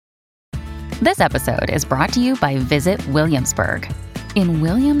This episode is brought to you by Visit Williamsburg. In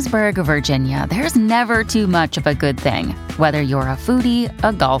Williamsburg, Virginia, there's never too much of a good thing. Whether you're a foodie,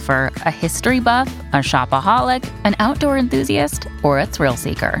 a golfer, a history buff, a shopaholic, an outdoor enthusiast, or a thrill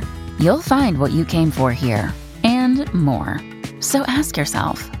seeker, you'll find what you came for here and more. So ask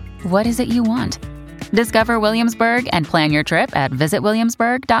yourself, what is it you want? Discover Williamsburg and plan your trip at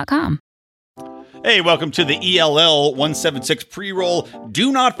visitwilliamsburg.com. Hey, welcome to the ELL 176 pre-roll.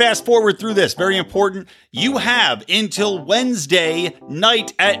 Do not fast forward through this. Very important. You have until Wednesday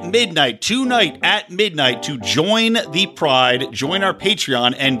night at midnight, tonight at midnight, to join the Pride, join our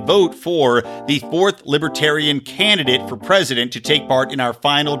Patreon, and vote for the fourth Libertarian candidate for president to take part in our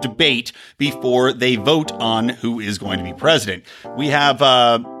final debate before they vote on who is going to be president. We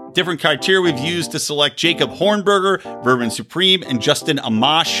have different criteria we've used to select Jacob Hornberger, Vermin Supreme, and Justin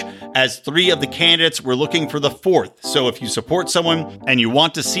Amash as three of the candidates. We're looking for the fourth. So if you support someone and you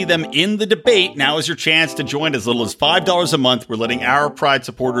want to see them in the debate, now is your chance to join as little as $5 a month. We're letting our Pride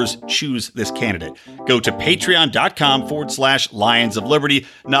supporters choose this candidate. Go to patreon.com/Lions of Liberty.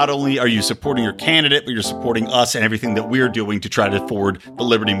 Not only are you supporting your candidate, but you're supporting us and everything that we're doing to try to forward the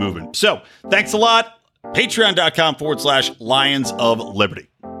Liberty movement. So thanks a lot. Patreon.com/Lions of Liberty.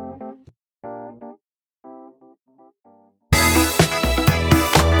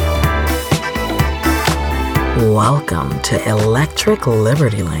 Welcome to Electric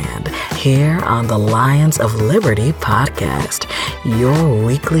Liberty Land, here on the Lions of Liberty podcast, your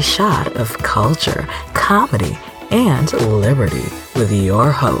weekly shot of culture, comedy, and liberty with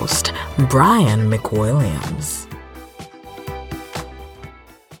your host, Brian McWilliams.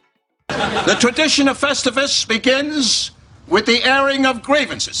 The tradition of Festivus begins with the airing of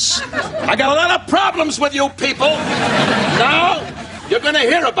grievances. I got a lot of problems with you people. Now, you're going to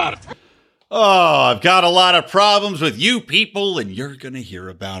hear about it. Oh, I've got a lot of problems with you people, and you're going to hear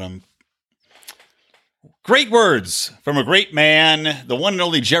about them. Great words from a great man, the one and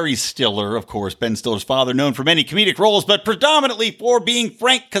only Jerry Stiller, of course, Ben Stiller's father, known for many comedic roles, but predominantly for being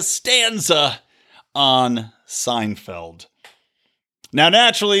Frank Costanza on Seinfeld. Now,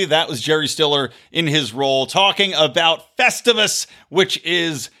 naturally, that was Jerry Stiller in his role talking about Festivus, which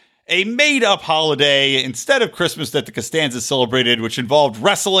is a made-up holiday instead of Christmas that the Costanzas celebrated, which involved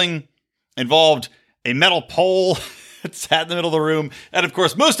wrestling, involved a metal pole that sat in the middle of the room, and of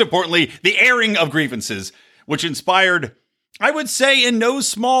course, most importantly, the airing of grievances, which inspired, I would say in no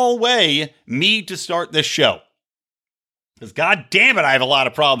small way, me to start this show. Because god damn it, I have a lot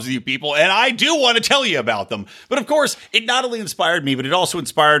of problems with you people, and I do want to tell you about them. But of course, it not only inspired me, but it also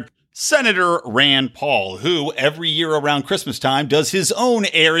inspired Senator Rand Paul, who every year around Christmas time does his own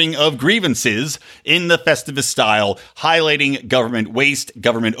airing of grievances in the Festivus style, highlighting government waste,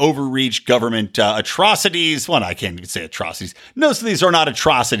 government overreach, government atrocities. Well, I can't even say atrocities. Most of these are not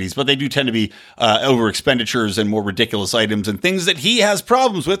atrocities, but they do tend to be over expenditures and more ridiculous items and things that he has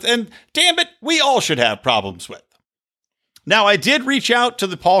problems with. And damn it, we all should have problems with. Now, I did reach out to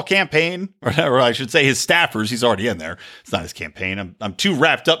the Paul campaign, or I should say his staffers. He's already in there. It's not his campaign. I'm too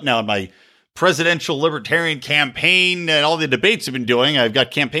wrapped up now in my presidential libertarian campaign and all the debates I've been doing. I've got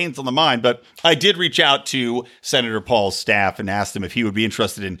campaigns on the mind, but I did reach out to Senator Paul's staff and asked him if he would be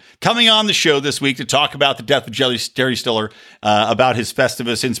interested in coming on the show this week to talk about the death of Jerry Stiller, about his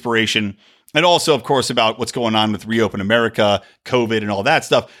Festivus inspiration, and also, of course, about what's going on with Reopen America, COVID, and all that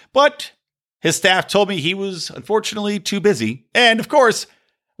stuff. But his staff told me he was, unfortunately, too busy. And, of course,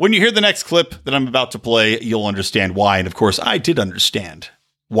 when you hear the next clip that I'm about to play, you'll understand why. And, of course, I did understand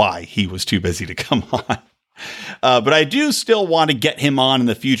why he was too busy to come on. But I do still want to get him on in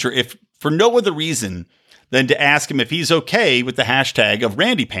the future, if for no other reason than to ask him if he's okay with the hashtag of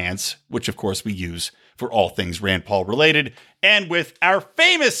Randy Pants, which, of course, we use for all things Rand Paul related, and with our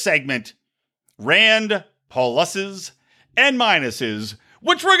famous segment, Rand Paul Pluses and Minuses,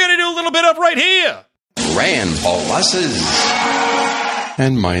 which we're going to do a little bit of right here. Rand Paul Pluses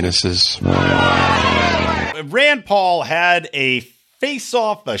and Minuses. Rand Paul had a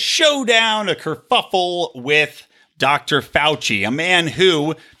face-off, a showdown, a kerfuffle with Dr. Fauci, a man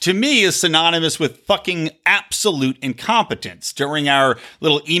who, to me, is synonymous with fucking absolute incompetence. During our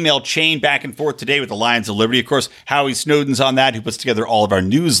little email chain back and forth today with the Lions of Liberty, of course, Howie Snowden's on that, who puts together all of our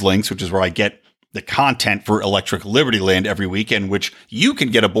news links, which is where I get the content for Electric Liberty Land every weekend, which you can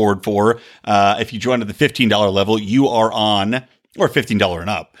get aboard for if you join at the $15 level. You are on, or $15 and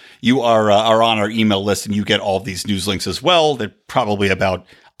up, you are on our email list, and you get all of these news links as well. They're probably about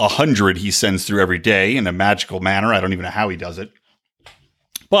 100 he sends through every day in a magical manner. I don't even know how he does it.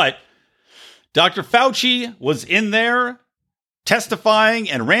 But Dr. Fauci was in there testifying,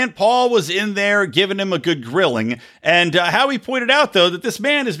 and Rand Paul was in there giving him a good grilling. And Howie pointed out, though, that this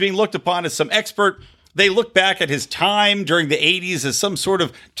man is being looked upon as some expert. They look back at his time during the 80s as some sort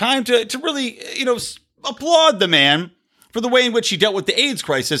of time to really, applaud the man for the way in which he dealt with the AIDS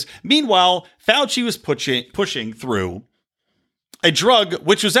crisis. Meanwhile, Fauci was pushing through a drug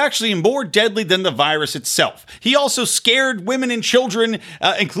which was actually more deadly than the virus itself. He also scared women and children,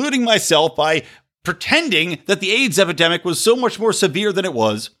 including myself, by pretending that the AIDS epidemic was so much more severe than it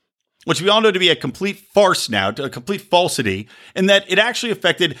was, which we all know to be a complete farce now, a complete falsity, and that it actually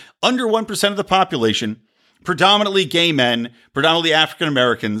affected under 1% of the population, predominantly gay men, predominantly African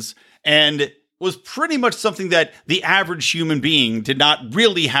Americans, and was pretty much something that the average human being did not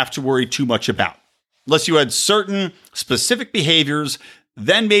really have to worry too much about. Unless you had certain specific behaviors,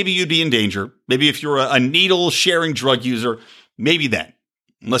 then maybe you'd be in danger. Maybe if you're a needle-sharing drug user, maybe then.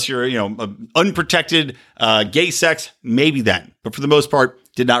 Unless you're, unprotected gay sex, maybe then. But for the most part,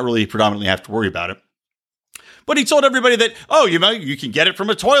 did not really predominantly have to worry about it. But he told everybody that, you can get it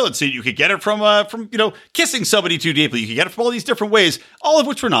from a toilet seat. You could get it from kissing somebody too deeply. You can get it from all these different ways, all of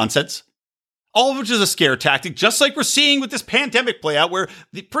which were nonsense. All of which is a scare tactic, just like we're seeing with this pandemic play out, where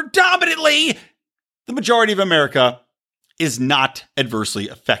predominantly the majority of America is not adversely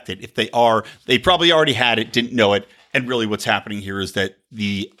affected. If they are, they probably already had it, didn't know it. And really what's happening here is that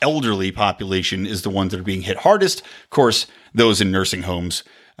the elderly population is the ones that are being hit hardest. Of course, those in nursing homes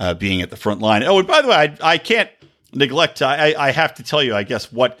being at the front line. Oh, and by the way, I can't neglect, I have to tell you, I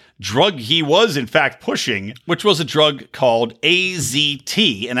guess, what drug he was in fact pushing, which was a drug called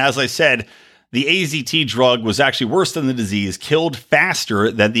AZT. And as I said, the AZT drug was actually worse than the disease, killed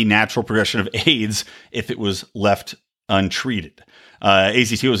faster than the natural progression of AIDS if it was left untreated.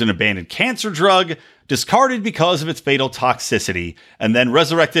 AZT was an abandoned cancer drug, discarded because of its fatal toxicity, and then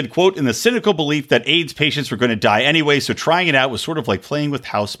resurrected, quote, in the cynical belief that AIDS patients were going to die anyway, so trying it out was sort of like playing with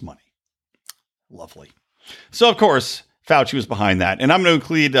house money. Lovely. So, of course, Fauci was behind that. And I'm going to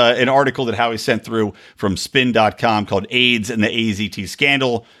include an article that Howie sent through from spin.com called AIDS and the AZT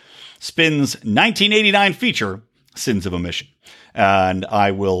Scandal. Spin's 1989 feature, Sins of Omission. And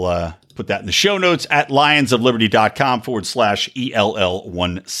I will put that in the show notes at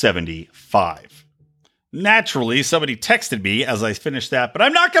lionsofliberty.com/ELL175. Naturally, somebody texted me as I finished that, but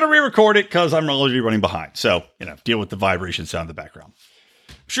I'm not going to re-record it because I'm already running behind. So, deal with the vibration sound in the background.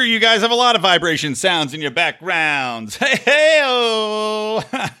 I'm sure you guys have a lot of vibration sounds in your backgrounds. Hey-hey-oh!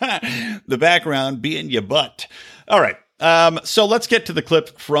 The background being your butt. All right. So let's get to the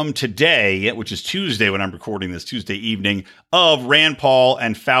clip from today, which is Tuesday when I'm recording this, Tuesday evening, of Rand Paul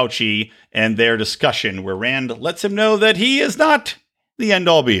and Fauci and their discussion where Rand lets him know that he is not the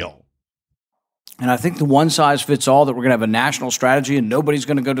end-all be-all. And I think the one-size-fits-all that we're going to have a national strategy and nobody's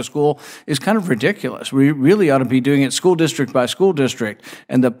going to go to school is kind of ridiculous. We really ought to be doing it school district by school district,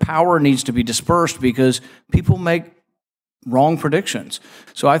 and the power needs to be dispersed because people make wrong predictions.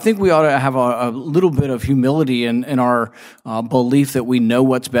 So I think we ought to have a little bit of humility in our belief that we know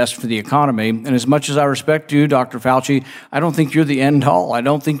what's best for the economy. And as much as I respect you, Dr. Fauci, I don't think you're the end all. I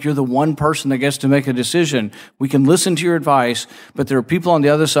don't think you're the one person that gets to make a decision. We can listen to your advice, but there are people on the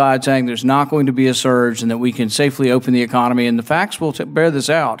other side saying there's not going to be a surge and that we can safely open the economy. And the facts will bear this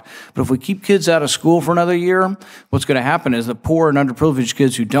out. But if we keep kids out of school for another year, what's going to happen is the poor and underprivileged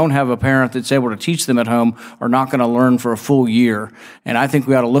kids who don't have a parent that's able to teach them at home are not going to learn for a full year. And I think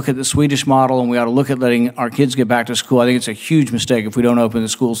we ought to look at the Swedish model and we ought to look at letting our kids get back to school. I think it's a huge mistake if we don't open the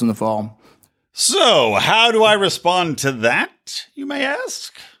schools in the fall. So, how do I respond to that, you may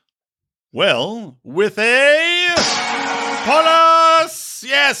ask? Well, with a plus.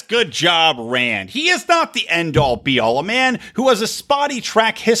 Yes, good job, Rand. He is not the end-all, be-all. A man who has a spotty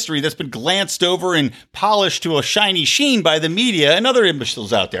track history that's been glanced over and polished to a shiny sheen by the media and other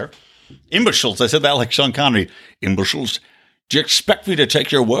imbeciles out there. Imbeciles. I said that like Sean Connery. Imbeciles. Do you expect me to take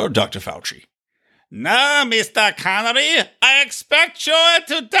your word, Dr. Fauci? No, Mr. Connery. I expect you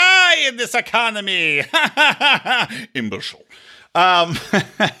to die in this economy. Imbecile.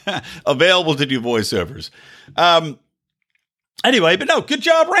 Available to do voiceovers. Anyway, but no, good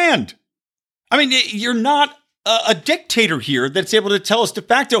job, Rand. I mean, you're not a dictator here that's able to tell us de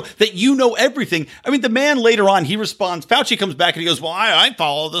facto that you know everything. I mean, the man later on, he responds, Fauci comes back and he goes, well, I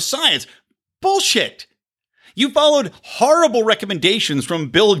follow the science. Bullshit. You followed horrible recommendations from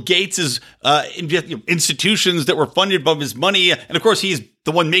Bill Gates's institutions that were funded by his money. And of course, he's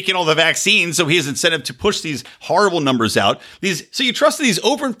the one making all the vaccines, so he has incentive to push these horrible numbers out. So you trusted these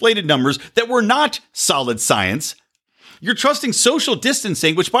overinflated numbers that were not solid science. You're trusting social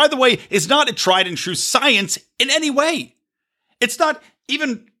distancing, which, by the way, is not a tried and true science in any way. It's not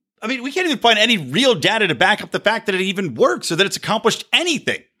even I mean, we can't even find any real data to back up the fact that it even works or that it's accomplished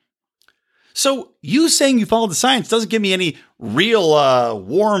anything. So you saying you follow the science doesn't give me any real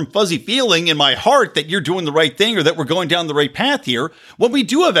warm, fuzzy feeling in my heart that you're doing the right thing or that we're going down the right path here when we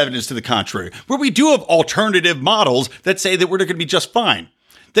do have evidence to the contrary, where we do have alternative models that say that we're going to be just fine,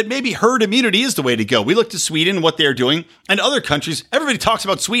 that maybe herd immunity is the way to go. We look to Sweden and what they're doing and other countries. Everybody talks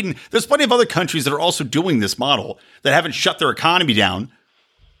about Sweden. There's plenty of other countries that are also doing this model that haven't shut their economy down.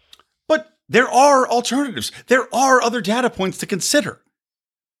 But there are alternatives. There are other data points to consider.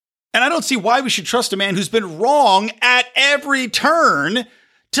 And I don't see why we should trust a man who's been wrong at every turn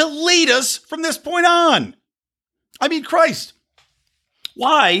to lead us from this point on. I mean, Christ,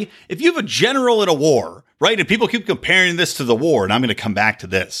 why, if you have a general in a war, right, and people keep comparing this to the war, and I'm going to come back to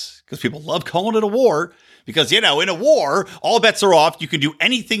this, because people love calling it a war, because, in a war, all bets are off, you can do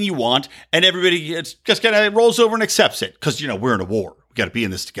anything you want, and everybody just kind of rolls over and accepts it, because, we're in a war. We got to be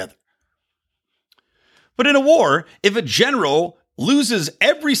in this together. But in a war, if a general loses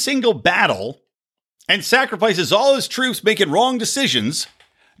every single battle and sacrifices all his troops making wrong decisions,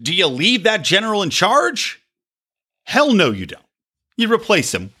 do you leave that general in charge? Hell no, you don't. You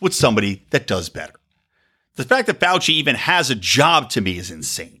replace him with somebody that does better. The fact that Fauci even has a job to me is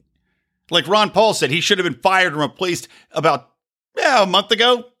insane. Like Ron Paul said, he should have been fired and replaced about a month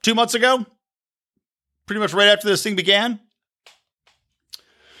ago, 2 months ago, pretty much right after this thing began.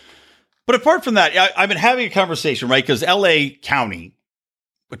 But apart from that, I've been having a conversation, right? Because LA County,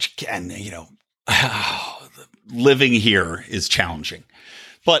 which again, living here is challenging.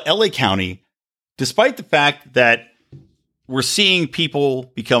 But LA County, despite the fact that we're seeing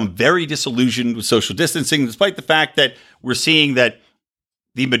people become very disillusioned with social distancing, despite the fact that we're seeing that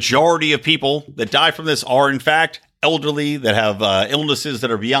the majority of people that die from this are, in fact, elderly, that have illnesses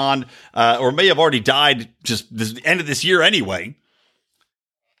that are beyond or may have already died just the end of this year anyway.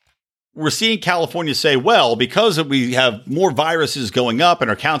 We're seeing California say, well, because we have more viruses going up and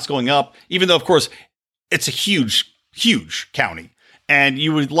our counts going up, even though, of course, it's a huge, huge county. And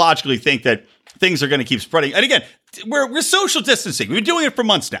you would logically think that things are going to keep spreading. And again, we're social distancing. We've been doing it for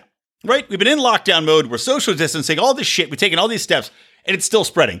months now, right? We've been in lockdown mode. We're social distancing, all this shit. We've taken all these steps and it's still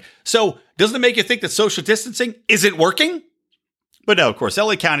spreading. So doesn't it make you think that social distancing isn't working? But no, of course,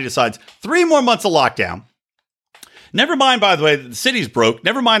 LA County decides 3 more months of lockdown. Never mind, by the way, that the city's broke.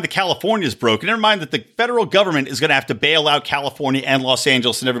 Never mind that California's broke. Never mind that the federal government is going to have to bail out California and Los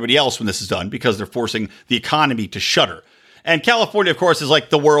Angeles and everybody else when this is done because they're forcing the economy to shutter. And California, of course, is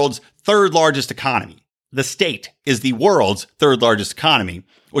like the world's 3rd largest economy. The state is the world's 3rd largest economy,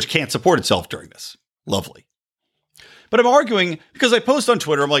 which can't support itself during this. Lovely. But I'm arguing because I post on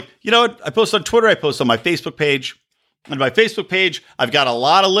Twitter. I'm like, you know what? I post on Twitter. I post on my Facebook page. On my Facebook page, I've got a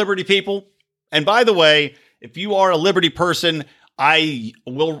lot of Liberty people. And by the way, if you are a Liberty person, I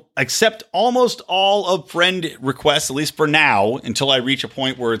will accept almost all of friend requests, at least for now, until I reach a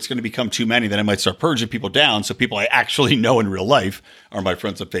point where it's going to become too many. Then I might start purging people down. So people I actually know in real life are my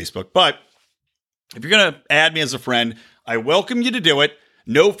friends on Facebook. But if you're going to add me as a friend, I welcome you to do it.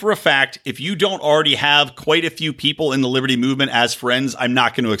 Know for a fact, if you don't already have quite a few people in the Liberty movement as friends, I'm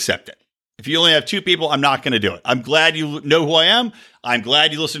not going to accept it. If you only have 2 people, I'm not going to do it. I'm glad you know who I am. I'm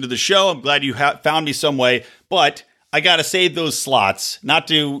glad you listen to the show. I'm glad you found me some way. But I got to save those slots, not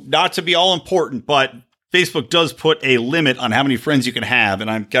to be all important, but Facebook does put a limit on how many friends you can have,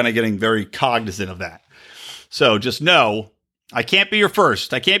 and I'm kind of getting very cognizant of that. So just know, I can't be your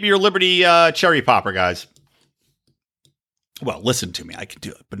first. I can't be your Liberty cherry popper, guys. Well, listen to me. I can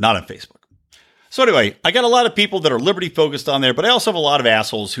do it, but not on Facebook. So anyway, I got a lot of people that are Liberty focused on there, but I also have a lot of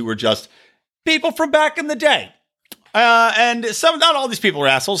assholes who are just people from back in the day. And not all these people are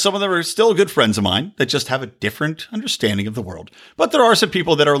assholes. Some of them are still good friends of mine that just have a different understanding of the world. But there are some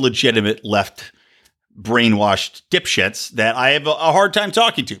people that are legitimate left brainwashed dipshits that I have a hard time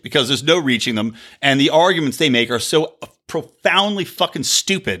talking to because there's no reaching them. And the arguments they make are so profoundly fucking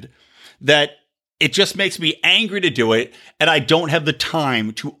stupid that it just makes me angry to do it. And I don't have the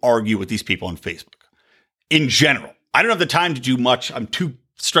time to argue with these people on Facebook in general. I don't have the time to do much. I'm too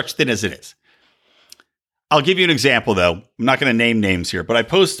stretched thin as it is. I'll give you an example, though. I'm not going to name names here, but I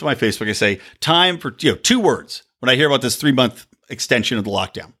post to my Facebook. I say, time for 2 words. When I hear about this 3-month extension of the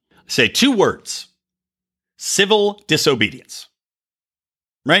lockdown, I say 2 words. Civil disobedience.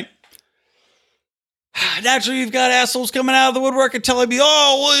 Right? Naturally, you've got assholes coming out of the woodwork and telling me,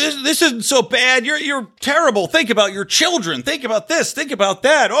 oh, well, this isn't so bad. You're terrible. Think about your children. Think about this. Think about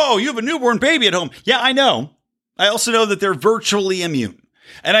that. Oh, you have a newborn baby at home. Yeah, I know. I also know that they're virtually immune.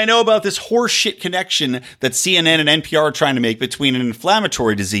 And I know about this horseshit connection that CNN and NPR are trying to make between an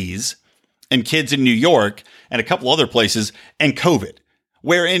inflammatory disease and kids in New York and a couple other places and COVID.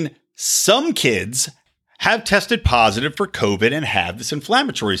 wherein some kids have tested positive for COVID and have this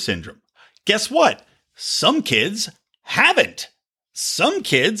inflammatory syndrome. Guess what? Some kids haven't. Some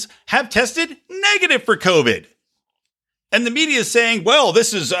kids have tested negative for COVID. And the media is saying, well,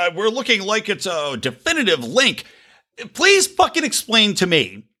 this is, we're looking like it's a definitive link. Please fucking explain to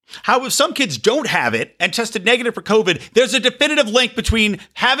me how if some kids don't have it and tested negative for COVID, there's a definitive link between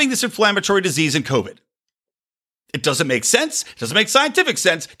having this inflammatory disease and COVID. It doesn't make sense. It doesn't make scientific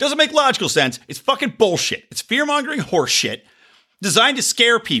sense. It doesn't make logical sense. It's fucking bullshit. It's fear-mongering horse shit designed to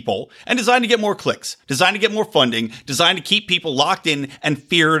scare people and designed to get more clicks, designed to get more funding, designed to keep people locked in and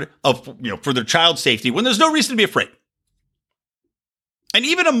feared of, for their child's safety when there's no reason to be afraid. And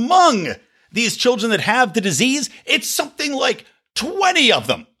even among these children that have the disease, it's something like 20 of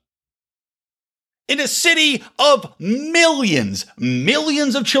them. In a city of millions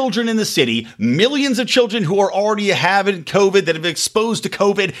of children in the city, millions of children who are already having COVID, that have been exposed to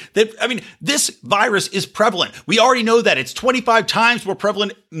COVID. This virus is prevalent. We already know that. It's 25 times more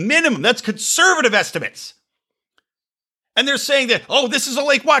prevalent minimum. That's conservative estimates. And they're saying that, oh, this is a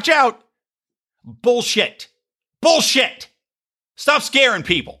lake, watch out. Bullshit. Bullshit. Stop scaring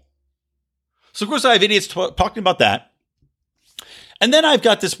people. So, of course, I have idiots talking about that. And then I've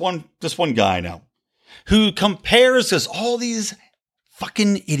got this one guy now who compares us, all these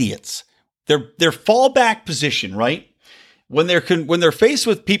fucking idiots. Their fallback position, right? When they're faced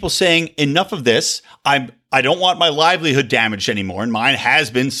with people saying, enough of this, I don't want my livelihood damaged anymore, and mine has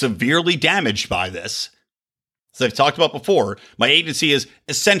been severely damaged by this. As I've talked about before, my agency is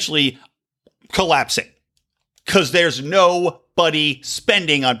essentially collapsing because there's nobody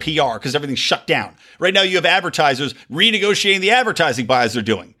spending on PR because everything's shut down. Right now, you have advertisers renegotiating the advertising buys they're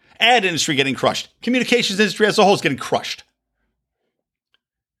doing. Ad industry getting crushed. Communications industry as a whole is getting crushed.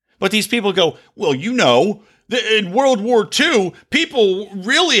 But these people go, well, in World War II, people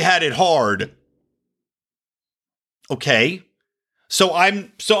really had it hard. Okay. So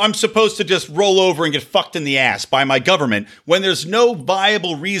I'm supposed to just roll over and get fucked in the ass by my government when there's no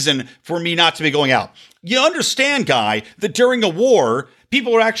viable reason for me not to be going out. You understand, guy, that during a war,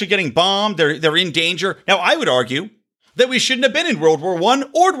 people are actually getting bombed. They're in danger. Now, I would argue that we shouldn't have been in World War I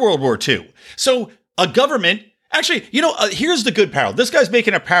or World War II. So a government, actually, here's the good parallel. This guy's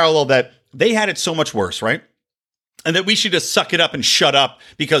making a parallel that they had it so much worse, right? And that we should just suck it up and shut up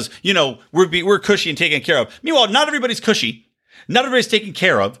because, we're cushy and taken care of. Meanwhile, not everybody's cushy. Not everybody's taken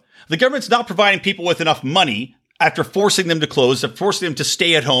care of. The government's not providing people with enough money after forcing them to close, forcing them to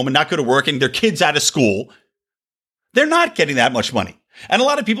stay at home and not go to work and their kids out of school. They're not getting that much money. And a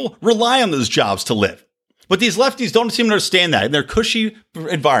lot of people rely on those jobs to live. But these lefties don't seem to understand that in their cushy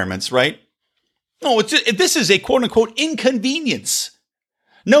environments, right? No, this is a quote-unquote inconvenience.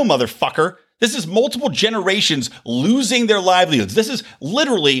 No, motherfucker. This is multiple generations losing their livelihoods. This is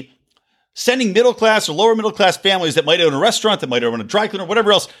literally sending middle-class or lower-middle-class families that might own a restaurant, that might own a dry cleaner,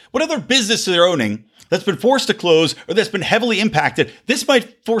 whatever else, whatever business they're owning that's been forced to close or that's been heavily impacted, this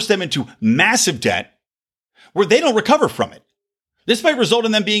might force them into massive debt where they don't recover from it. This might result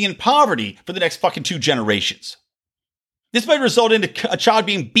in them being in poverty for the next fucking 2 generations. This might result in a child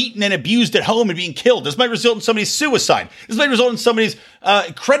being beaten and abused at home and being killed. This might result in somebody's suicide. This might result in somebody's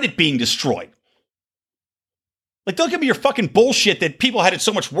credit being destroyed. Like, don't give me your fucking bullshit that people had it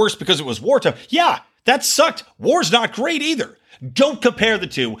so much worse because it was wartime. Yeah, that sucked. War's not great either. Don't compare the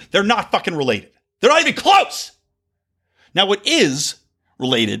two. They're not fucking related. They're not even close. Now, what is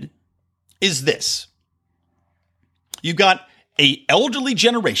related is this. You've got an elderly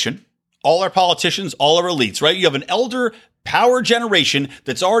generation, all our politicians, all our elites, right? You have an elder power generation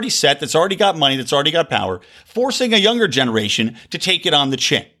that's already set, that's already got money, that's already got power, forcing a younger generation to take it on the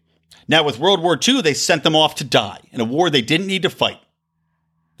chin. Now, with World War II, they sent them off to die in a war they didn't need to fight.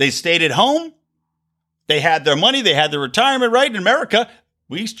 They stayed at home. They had their money. They had their retirement, right? In America,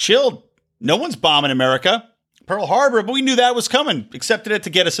 we chilled. No one's bombing America. Pearl Harbor, but we knew that was coming, accepted it to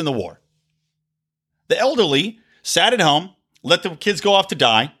get us in the war. The elderly sat at home, let the kids go off to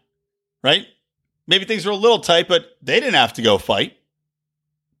die, right? Maybe things were a little tight, but they didn't have to go fight.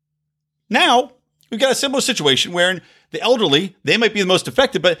 Now, we've got a similar situation where the elderly, they might be the most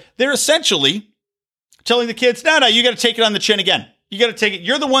affected, but they're essentially telling the kids, no, you got to take it on the chin again. You got to take it.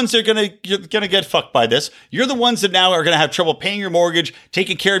 You're the ones that are you're going to get fucked by this. You're the ones that now are going to have trouble paying your mortgage,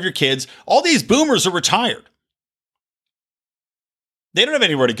 taking care of your kids. All these boomers are retired. They don't have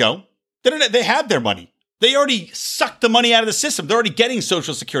anywhere to go. They have their money. They already sucked the money out of the system. They're already getting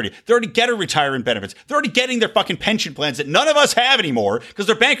Social Security. They're already getting retirement benefits. They're already getting their fucking pension plans that none of us have anymore because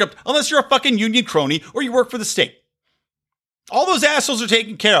they're bankrupt unless you're a fucking union crony or you work for the state. All those assholes are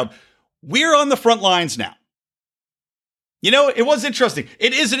taken care of. We're on the front lines now. You know, it was interesting.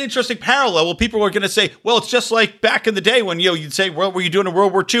 It is an interesting parallel. Well, people are going to say, well, it's just like back in the day when, you'd say, what were you doing in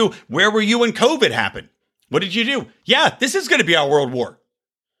World War II? Where were you when COVID happened? What did you do? Yeah, this is going to be our world war.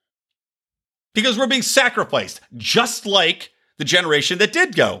 Because we're being sacrificed, just like the generation that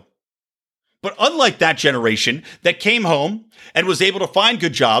did go. But unlike that generation that came home and was able to find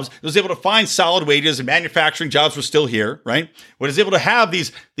good jobs, was able to find solid wages and manufacturing jobs were still here, right? Was able to have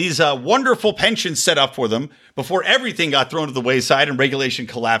these wonderful pensions set up for them before everything got thrown to the wayside and regulation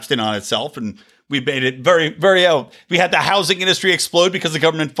collapsed in on itself. And we made it very, very out. We had the housing industry explode because the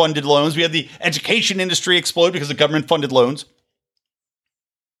government funded loans. We had the education industry explode because the government funded loans.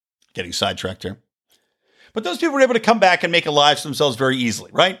 Getting sidetracked here. But those people were able to come back and make a life for themselves very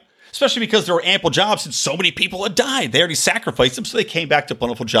easily, right? Especially because there were ample jobs and so many people had died. They already sacrificed them, so they came back to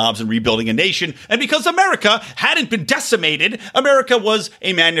plentiful jobs and rebuilding a nation. And because America hadn't been decimated, America was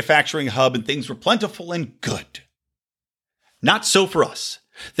a manufacturing hub and things were plentiful and good. Not so for us.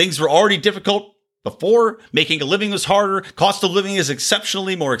 Things were already difficult before. Making a living was harder. Cost of living is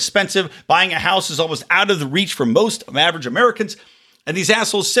exceptionally more expensive. Buying a house is almost out of the reach for most average Americans. And these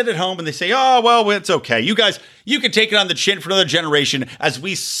assholes sit at home and they say, oh, well, it's okay. You guys, you can take it on the chin for another generation as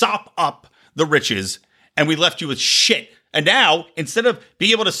we sop up the riches and we left you with shit. And now, instead of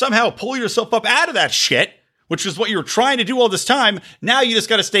being able to somehow pull yourself up out of that shit, which is what you were trying to do all this time, now you just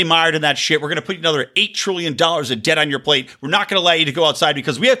got to stay mired in that shit. We're going to put another $8 trillion of debt on your plate. We're not going to allow you to go outside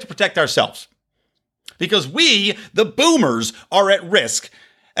because we have to protect ourselves. Because we, the boomers, are at risk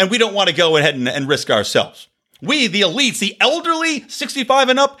and we don't want to go ahead and risk ourselves. We, the elites, the elderly, 65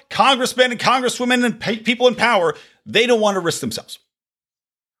 and up, congressmen and congresswomen and people in power, they don't want to risk themselves.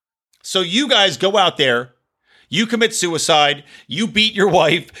 So you guys go out there, you commit suicide, you beat your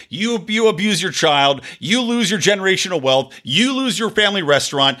wife, you abuse your child, you lose your generational wealth, you lose your family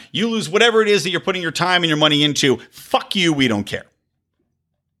restaurant, you lose whatever it is that you're putting your time and your money into. Fuck you, we don't care.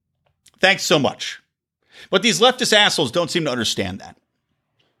 Thanks so much. But these leftist assholes don't seem to understand that.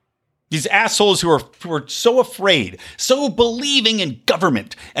 These assholes who are so afraid, so believing in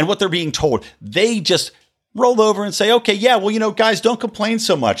government and what they're being told, they just roll over and say, okay, yeah, well, guys, don't complain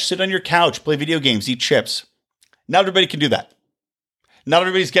so much. Sit on your couch, play video games, eat chips. Not everybody can do that. Not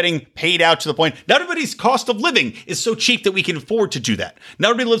everybody's getting paid out to the point. Not everybody's cost of living is so cheap that we can afford to do that. Not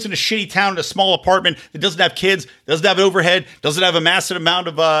everybody lives in a shitty town in a small apartment that doesn't have kids, doesn't have overhead, doesn't have a massive amount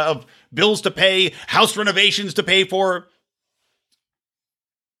of bills to pay, house renovations to pay for.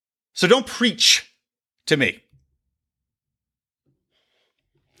 So don't preach to me.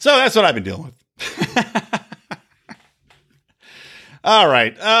 So that's what I've been dealing with. All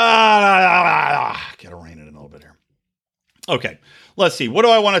right. Gotta rein it in a little bit here. Okay. Let's see. What do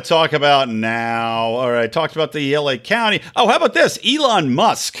I want to talk about now? All right. Talked about the LA County. Oh, how about this? Elon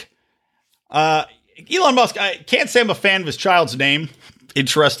Musk. Elon Musk, I can't say I'm a fan of his child's name.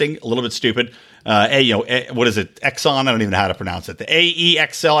 Interesting. A little bit stupid. What is it? Exxon? I don't even know how to pronounce it. The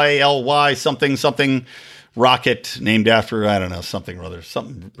AEXLALY something rocket named after, I don't know, something or other,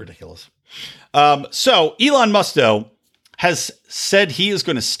 something ridiculous. So Elon Musk, though, has said he is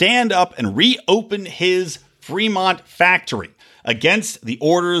going to stand up and reopen his Fremont factory against the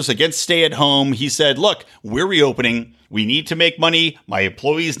orders, against stay at home. He said, look, we're reopening. We need to make money. My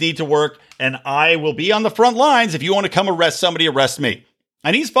employees need to work. And I will be on the front lines. If you want to come arrest somebody, arrest me.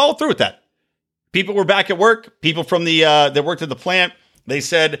 And he's followed through with that. People were back at work. People from that worked at the plant, they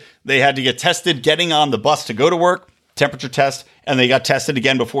said they had to get tested getting on the bus to go to work, temperature test, and they got tested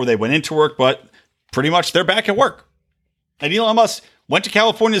again before they went into work, but pretty much they're back at work. And Elon Musk went to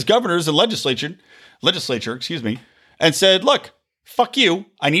California's governors and legislature, and said, look, fuck you.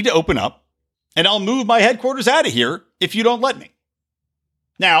 I need to open up, and I'll move my headquarters out of here if you don't let me.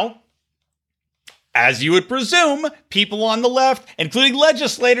 Now, as you would presume, people on the left, including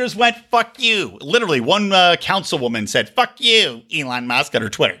legislators, went, fuck you. Literally, one councilwoman said, fuck you, Elon Musk, on her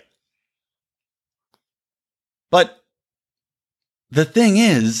Twitter. But the thing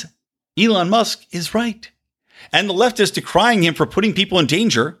is, Elon Musk is right. And the left is decrying him for putting people in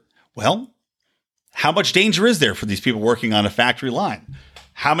danger. Well, how much danger is there for these people working on a factory line?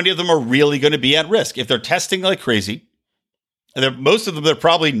 How many of them are really going to be at risk? If they're testing like crazy, most of them, they're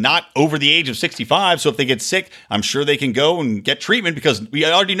probably not over the age of 65. So if they get sick, I'm sure they can go and get treatment because we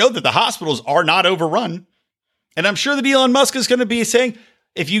already know that the hospitals are not overrun. And I'm sure that Elon Musk is going to be saying,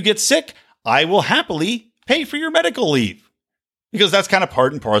 if you get sick, I will happily pay for your medical leave, because that's kind of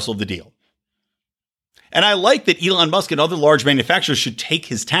part and parcel of the deal. And I like that Elon Musk and other large manufacturers should take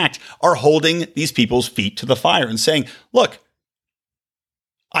his tact, are holding these people's feet to the fire and saying, look,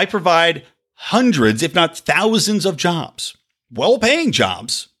 I provide hundreds, if not thousands of jobs, well-paying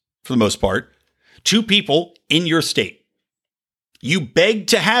jobs, for the most part, to people in your state. you begged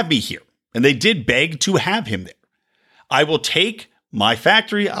to have me here, and they did beg to have him there. I will take my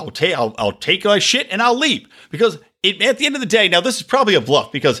factory, I'll take my shit, and I'll leave. Because at the end of the day, now this is probably a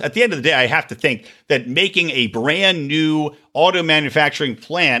bluff, because at the end of the day, I have to think that making a brand new auto manufacturing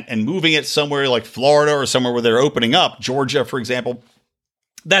plant and moving it somewhere like Florida or somewhere where they're opening up, Georgia, for example,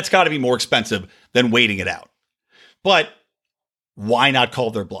 that's got to be more expensive than waiting it out. But why not call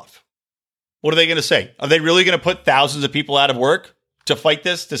their bluff? What are they going to say? Are they really going to put thousands of people out of work to fight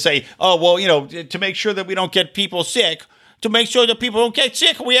this? To say, oh, well, to make sure that we don't get people sick, to make sure that people don't get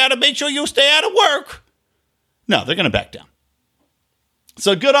sick, we had to make sure you stay out of work. No, they're going to back down.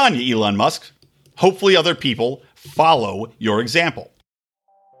 So good on you, Elon Musk. Hopefully other people follow your example.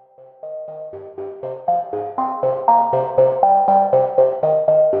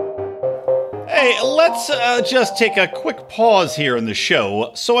 Hey, let's just take a quick pause here in the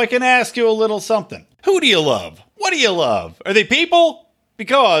show so I can ask you a little something. Who do you love? What do you love? Are they people?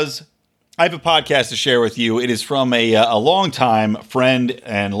 Because I have a podcast to share with you. It is from a longtime friend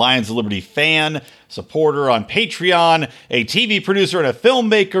and Lions of Liberty fan, supporter on Patreon, a TV producer and a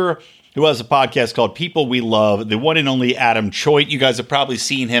filmmaker who has a podcast called People We Love, the one and only Adam Choate. You guys have probably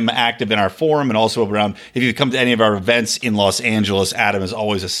seen him active in our forum and also around. If you come to any of our events in Los Angeles, Adam is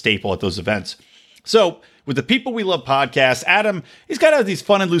always a staple at those events. So with the People We Love podcast, Adam, he's got to have these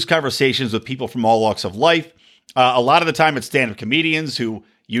fun and loose conversations with people from all walks of life. A lot of the time it's stand-up comedians who,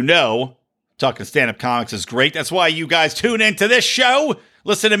 talking stand-up comics is great. That's why you guys tune into this show.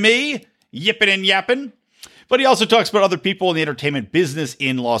 Listen to me, yipping and yapping. But he also talks about other people in the entertainment business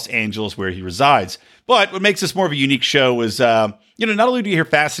in Los Angeles where he resides. But what makes this more of a unique show is, not only do you hear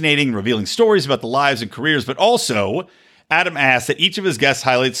fascinating and revealing stories about the lives and careers, but also Adam asks that each of his guests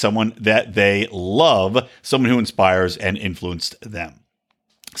highlight someone that they love, someone who inspires and influenced them.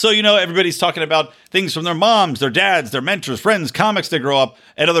 So, everybody's talking about things from their moms, their dads, their mentors, friends, comics they grow up,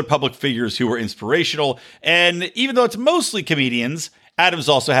 and other public figures who were inspirational. And even though it's mostly comedians, Adam's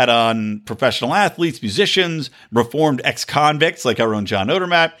also had on professional athletes, musicians, reformed ex-convicts like our own John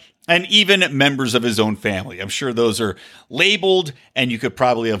Odermatt, and even members of his own family. I'm sure those are labeled, and you could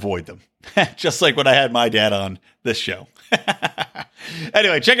probably avoid them. Just like when I had my dad on this show.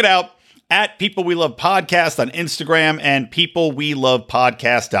 Anyway, check it out. At People We Love Podcast on Instagram and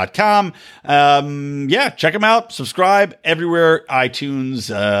peoplewelovepodcast.com. Check them out. Subscribe everywhere.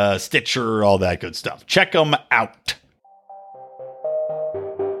 iTunes, Stitcher, all that good stuff. Check them out.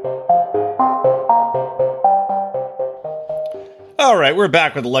 All right, we're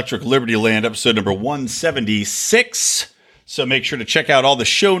back with Electric Liberty Land, episode number 176. So make sure to check out all the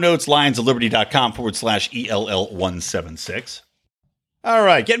show notes, lionsofliberty.com/ELL176. All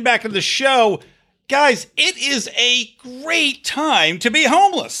right, getting back into the show. Guys, it is a great time to be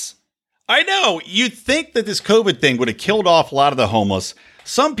homeless. I know, you'd think that this COVID thing would have killed off a lot of the homeless.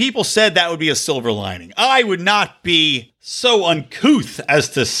 Some people said that would be a silver lining. I would not be so uncouth as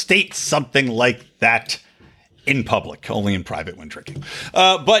to state something like that in public, only in private when drinking.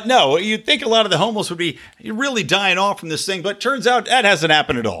 But no, you'd think a lot of the homeless would be really dying off from this thing, but turns out that hasn't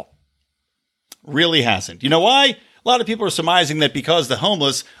happened at all. Really hasn't. You know why? A lot of people are surmising that because the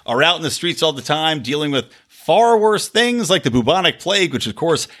homeless are out in the streets all the time dealing with far worse things like the bubonic plague, which of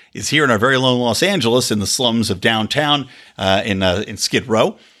course is here in our very own Los Angeles in the slums of downtown in Skid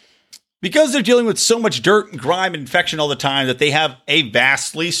Row. Because they're dealing with so much dirt and grime and infection all the time that they have a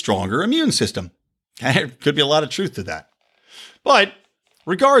vastly stronger immune system. There could be a lot of truth to that. But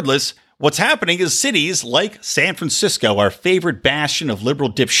regardless, what's happening is cities like San Francisco, our favorite bastion of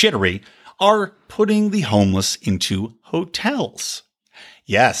liberal dipshittery, are putting the homeless into hotels.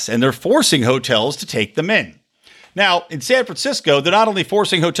 Yes, and they're forcing hotels to take them in. Now, in San Francisco, they're not only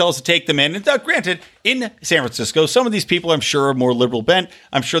forcing hotels to take them in, and granted, in San Francisco, some of these people I'm sure are more liberal bent.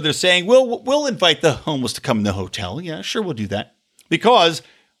 I'm sure they're saying, we'll invite the homeless to come in the hotel. Yeah, sure, we'll do that. Because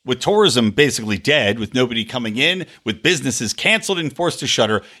with tourism basically dead, with nobody coming in, with businesses canceled and forced to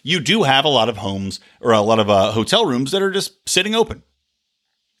shutter, you do have a lot of homes or a lot of hotel rooms that are just sitting open.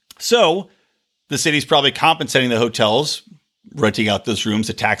 So the city's probably compensating the hotels, renting out those rooms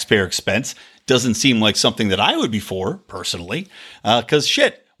at taxpayer expense. Doesn't seem like something that I would be for, personally, because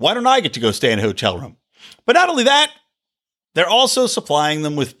shit, why don't I get to go stay in a hotel room? But not only that, they're also supplying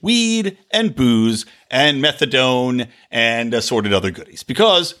them with weed and booze and methadone and assorted other goodies.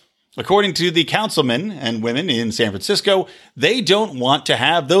 Because according to the councilmen and women in San Francisco, they don't want to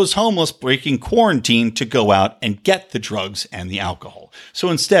have those homeless breaking quarantine to go out and get the drugs and the alcohol. So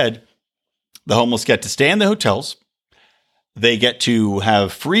instead, the homeless get to stay in the hotels. They get to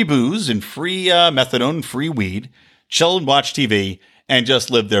have free booze and free methadone, free weed, chill and watch TV, and just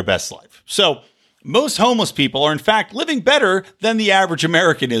live their best life. So Most homeless people are, in fact, living better than the average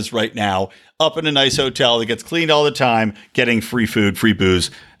American is right now, up in a nice hotel that gets cleaned all the time, getting free food, free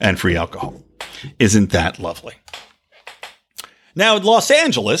booze, and free alcohol. Isn't that lovely? Now, in Los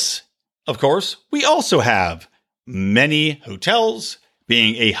Angeles, of course, we also have many hotels,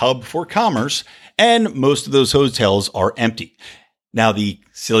 being a hub for commerce, and most of those hotels are empty. Now, the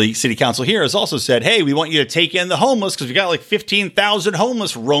city council here has also said, hey, we want you to take in the homeless because we got like 15,000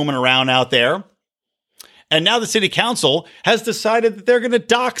 homeless roaming around out there. And now the city council has decided that they're going to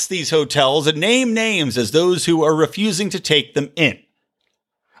dox these hotels and name names as those who are refusing to take them in.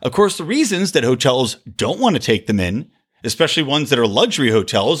 Of course, the reasons that hotels don't want to take them in, especially ones that are luxury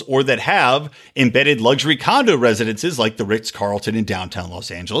hotels or that have embedded luxury condo residences like the Ritz-Carlton in downtown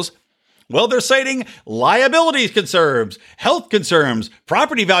Los Angeles, well, they're citing liability concerns, health concerns,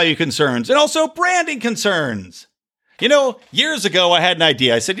 property value concerns, and also branding concerns. You know, years ago, I had an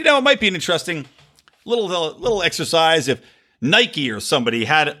idea. I said, it might be an interesting little exercise if Nike or somebody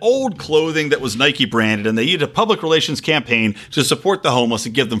had old clothing that was Nike branded and they used a public relations campaign to support the homeless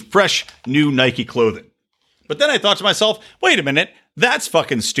and give them fresh, new Nike clothing. But then I thought to myself, wait a minute, that's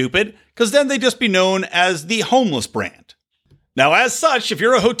fucking stupid, because then they'd just be known as the homeless brand. Now, as such, if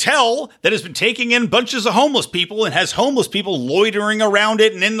you're a hotel that has been taking in bunches of homeless people and has homeless people loitering around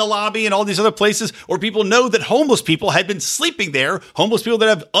it and in the lobby and all these other places, or people know that homeless people had been sleeping there, homeless people that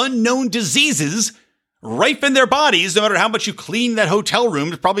have unknown diseases rife in their bodies, no matter how much you clean that hotel room,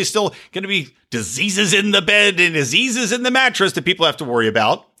 there's probably still going to be diseases in the bed and diseases in the mattress that people have to worry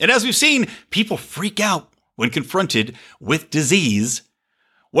about. And as we've seen, people freak out when confronted with disease.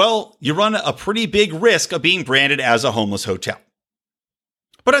 Well, you run a pretty big risk of being branded as a homeless hotel.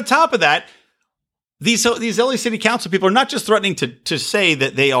 But on top of that, these LA City Council people are not just threatening to say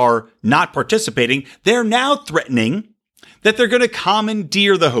that they are not participating, they're now threatening that they're going to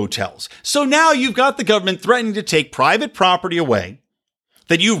commandeer the hotels. So now you've got the government threatening to take private property away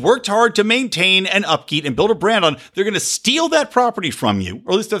that you've worked hard to maintain and upkeep and build a brand on. They're going to steal that property from you,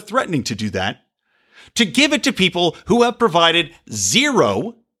 or at least they're threatening to do that, to give it to people who have provided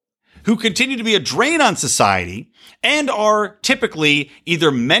zero, who continue to be a drain on society, and are typically either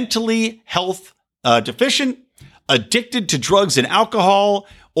mentally health deficient, addicted to drugs and alcohol,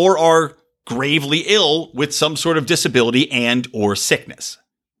 or are gravely ill with some sort of disability and or sickness.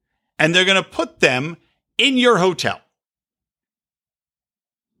 And they're going to put them in your hotel.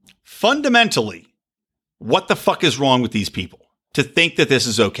 Fundamentally, what the fuck is wrong with these people to think that this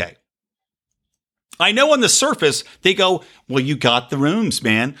is okay? I know on the surface, they go, well, you got the rooms,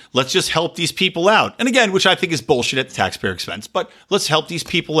 man. Let's just help these people out. And again, which I think is bullshit at the taxpayer expense, but let's help these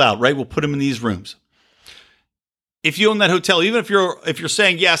people out, right? We'll put them in these rooms. If you own that hotel, even if you're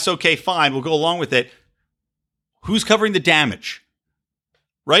saying, yes, okay, fine, we'll go along with it, who's covering the damage?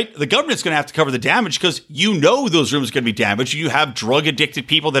 Right? The government's going to have to cover the damage because you know those rooms are going to be damaged. You have drug-addicted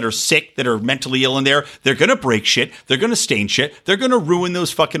people that are sick, that are mentally ill in there. They're going to break shit. They're going to stain shit. They're going to ruin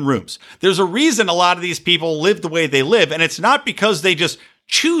those fucking rooms. There's a reason a lot of these people live the way they live, and it's not because they just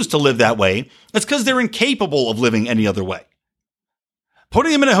choose to live that way. It's because they're incapable of living any other way.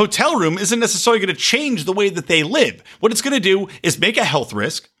 Putting them in a hotel room isn't necessarily going to change the way that they live. What it's going to do is make a health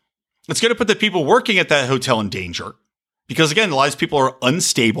risk. It's going to put the people working at that hotel in danger. Because again, a lot of these people are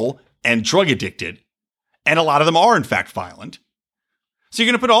unstable and drug addicted. And a lot of them are, in fact, violent. So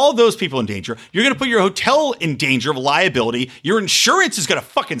you're going to put all of those people in danger. You're going to put your hotel in danger of liability. Your insurance is going to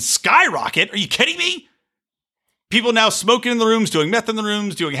fucking skyrocket. Are you kidding me? People now smoking in the rooms, doing meth in the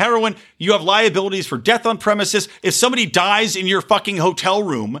rooms, doing heroin. You have liabilities for death on premises. If somebody dies in your fucking hotel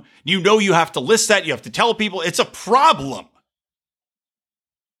room, you know you have to list that. You have to tell people. It's a problem.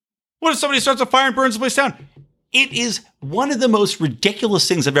 What if somebody starts a fire and burns the place down? It is one of the most ridiculous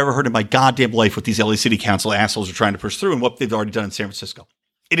things I've ever heard in my goddamn life what these LA City Council assholes are trying to push through and what they've already done in San Francisco.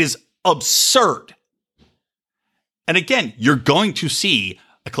 It is absurd. And again, you're going to see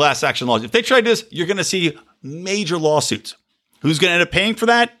a class action lawsuit. If they try this, you're going to see major lawsuits. Who's going to end up paying for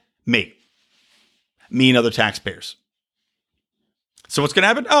that? Me and other taxpayers. So what's going to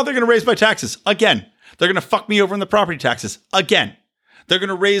happen? Oh, they're going to raise my taxes again. They're going to fuck me over in the property taxes again. They're going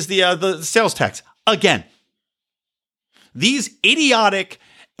to raise the sales tax again. These idiotic,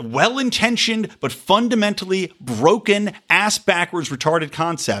 well-intentioned, but fundamentally broken, ass-backwards, retarded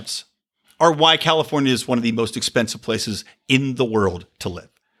concepts are why California is one of the most expensive places in the world to live.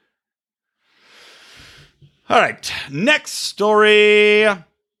 All right, next story.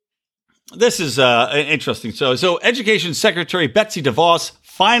 This is interesting. So Education Secretary Betsy DeVos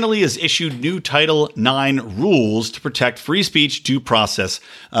finally has issued new Title IX rules to protect free speech due process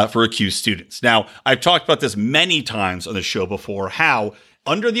for accused students. Now, I've talked about this many times on the show before, how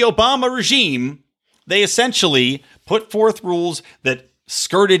under the Obama regime, they essentially put forth rules that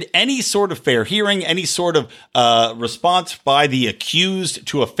skirted any sort of fair hearing, any sort of response by the accused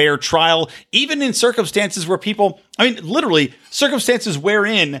to a fair trial, even in circumstances where literally circumstances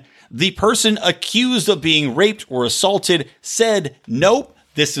wherein the person accused of being raped or assaulted said, nope,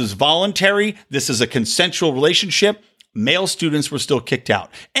 this is voluntary, this is a consensual relationship. Male students were still kicked out.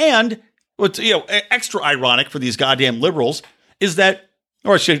 And what's extra ironic for these goddamn liberals is that,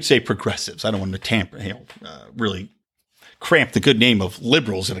 or I should say progressives. I don't want to really cramp the good name of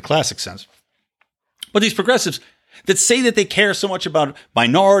liberals in a classic sense. But these progressives that say that they care so much about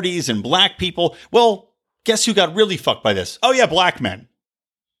minorities and black people, well, guess who got really fucked by this? Oh yeah, black men.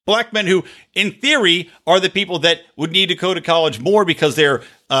 Black men who, in theory, are the people that would need to go to college more because they're,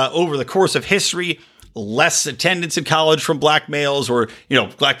 over the course of history, less attendance in college from black males, or,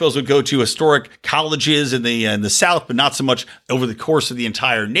 black males would go to historic colleges in the South, but not so much over the course of the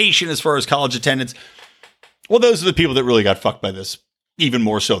entire nation as far as college attendance. Well, those are the people that really got fucked by this, even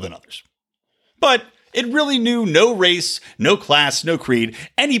more so than others. But it really knew no race, no class, no creed.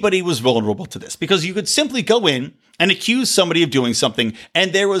 Anybody was vulnerable to this because you could simply go in and accuse somebody of doing something,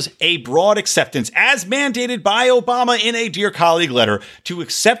 and there was a broad acceptance, as mandated by Obama in a Dear Colleague letter, to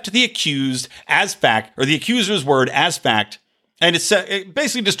accept the accused as fact, or the accuser's word as fact, and it's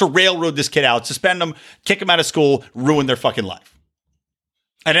basically just to railroad this kid out, suspend them, kick them out of school, ruin their fucking life.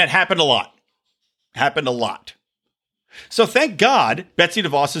 And that happened a lot. So thank God Betsy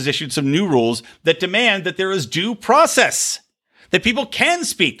DeVos has issued some new rules that demand that there is due process, that people can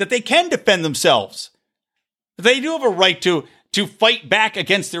speak, that they can defend themselves. They do have a right to fight back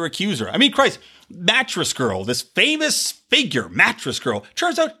against their accuser. I mean, Christ, Mattress Girl, this famous figure, Mattress Girl,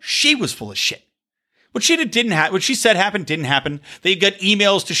 turns out she was full of shit. What she said happened didn't happen. They've got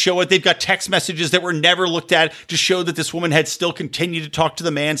emails to show it. They've got text messages that were never looked at to show that this woman had still continued to talk to the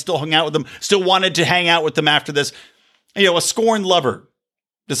man, still hung out with them, still wanted to hang out with them after this. A scorned lover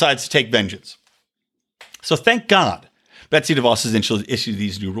decides to take vengeance. So thank God Betsy DeVos has issued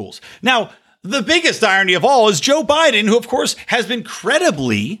these new rules. Now, the biggest irony of all is Joe Biden, who, of course, has been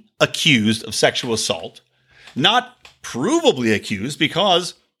credibly accused of sexual assault, not provably accused,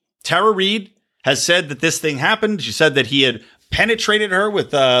 because Tara Reade has said that this thing happened. She said that he had penetrated her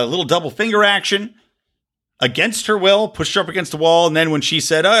with a little double finger action against her will, pushed her up against the wall. And then when she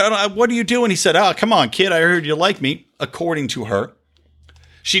said, what are you doing? He said, come on, kid, I heard you like me, according to her.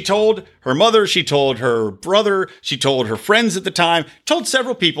 She told her mother, she told her brother, she told her friends at the time, told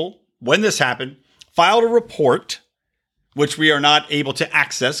several people when this happened, filed a report, which we are not able to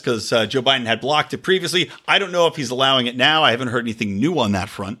access because Joe Biden had blocked it previously. I don't know if he's allowing it now. I haven't heard anything new on that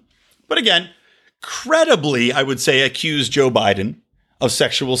front. But again, credibly, I would say, accused Joe Biden of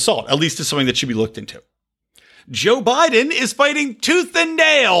sexual assault. At least it's something that should be looked into. Joe Biden is fighting tooth and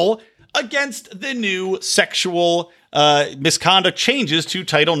nail against the new sexual misconduct changes to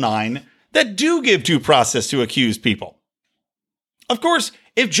Title IX that do give due process to accused people. Of course,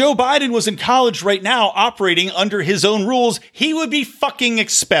 if Joe Biden was in college right now operating under his own rules, he would be fucking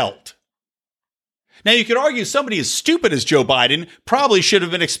expelled. Now, you could argue somebody as stupid as Joe Biden probably should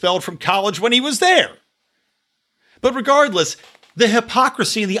have been expelled from college when he was there. But regardless, the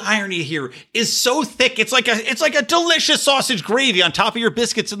hypocrisy and the irony here is so thick. It's like a delicious sausage gravy on top of your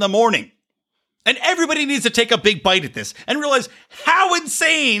biscuits in the morning. And everybody needs to take a big bite at this and realize how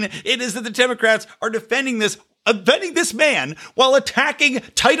insane it is that the Democrats are defending this man while attacking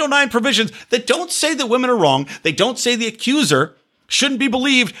Title IX provisions that don't say that women are wrong. They don't say the accuser shouldn't be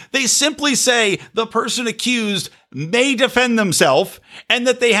believed. They simply say the person accused may defend themselves and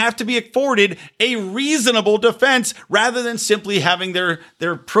that they have to be afforded a reasonable defense rather than simply having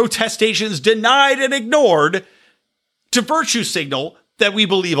their protestations denied and ignored to virtue signal that we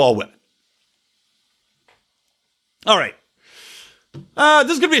believe all women. All right.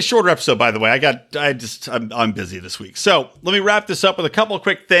 This is going to be a shorter episode, by the way. I'm busy this week. So let me wrap this up with a couple of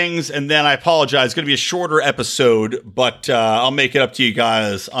quick things, and then I apologize. It's going to be a shorter episode, but I'll make it up to you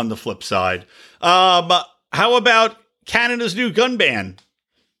guys on the flip side. How about Canada's new gun ban?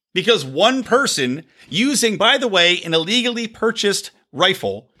 Because one person using, by the way, an illegally purchased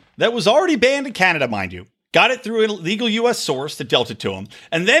rifle that was already banned in Canada, mind you, got it through an illegal U.S. source that dealt it to him,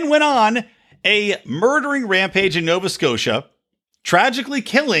 and then went on a murdering rampage in Nova Scotia, tragically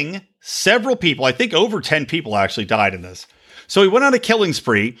killing several people. I think over 10 people actually died in this. So he went on a killing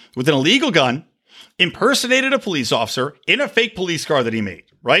spree with an illegal gun, impersonated a police officer in a fake police car that he made,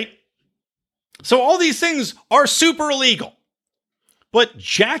 right? So all these things are super illegal. But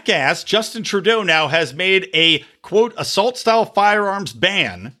jackass Justin Trudeau now has made a, quote, assault-style firearms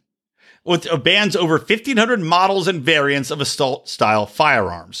ban with bans over 1,500 models and variants of assault-style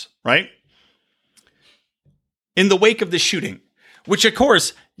firearms, right? in the wake of the shooting, which, of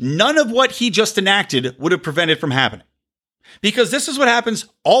course, none of what he just enacted would have prevented from happening. Because this is what happens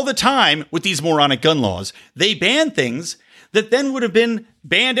all the time with these moronic gun laws. They ban things that then would have been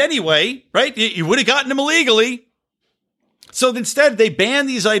banned anyway, right? You would have gotten them illegally. So instead, they ban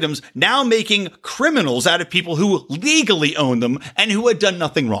these items, now making criminals out of people who legally own them and who had done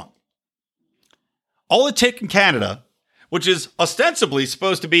nothing wrong. All it took in Canada, which is ostensibly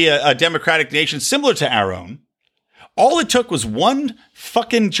supposed to be a democratic nation similar to our own, all it took was one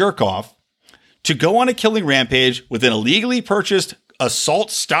fucking jerk-off to go on a killing rampage with an illegally purchased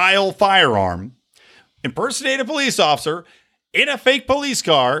assault-style firearm, impersonate a police officer in a fake police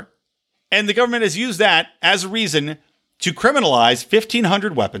car, and the government has used that as a reason to criminalize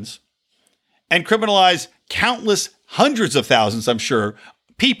 1,500 weapons and criminalize countless hundreds of thousands, I'm sure,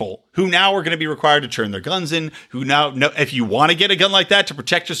 people who now are going to be required to turn their guns in, who now know if you want to get a gun like that to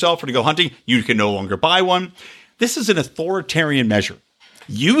protect yourself or to go hunting, you can no longer buy one. This is an authoritarian measure,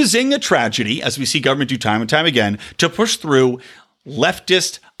 using a tragedy, as we see government do time and time again, to push through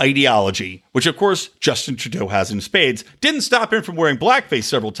leftist ideology, which, of course, Justin Trudeau has in spades. Didn't stop him from wearing blackface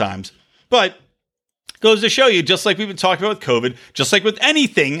several times, but goes to show you, just like we've been talking about with COVID, just like with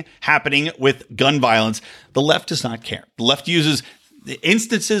anything happening with gun violence, the left does not care. The left uses the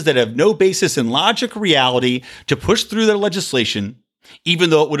instances that have no basis in logic or reality to push through their legislation,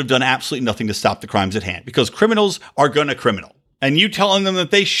 even though it would have done absolutely nothing to stop the crimes at hand, because criminals are going to criminal. And you telling them that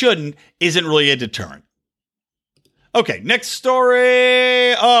they shouldn't isn't really a deterrent. Okay, next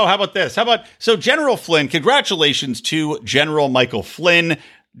story. Oh, how about this? So General Flynn, congratulations to General Michael Flynn.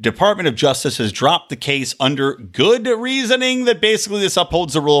 Department of Justice has dropped the case under good reasoning that basically this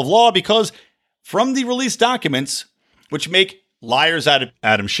upholds the rule of law, because from the released documents, which make liars out of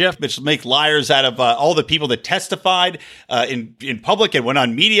Adam Schiff, which make liars out of all the people that testified in public and went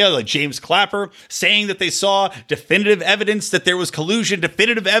on media, like James Clapper, saying that they saw definitive evidence that there was collusion,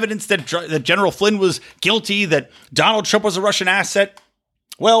 definitive evidence that General Flynn was guilty, that Donald Trump was a Russian asset.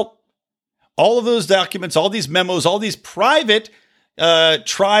 Well, all of those documents, all these memos, all these private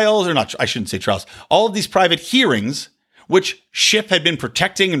trials, or not, I shouldn't say trials, all of these private hearings, which Schiff had been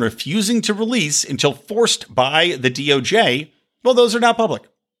protecting and refusing to release until forced by the DOJ, well, those are now public.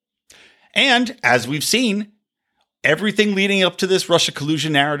 And as we've seen, everything leading up to this Russia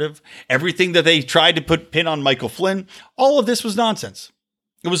collusion narrative, everything that they tried to pin on Michael Flynn, all of this was nonsense.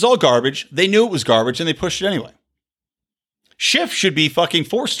 It was all garbage. They knew it was garbage and they pushed it anyway. Schiff should be fucking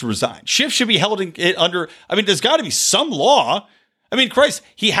forced to resign. Schiff should be held under, there's got to be some law. Christ,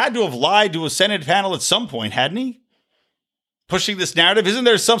 he had to have lied to a Senate panel at some point, hadn't he? Pushing this narrative. Isn't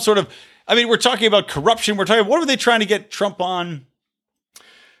there some sort of, we're talking about corruption. What were they trying to get Trump on?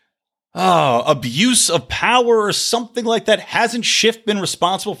 Abuse of power or something like that. Hasn't Schiff been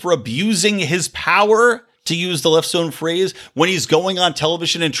responsible for abusing his power, to use the left's own phrase, when he's going on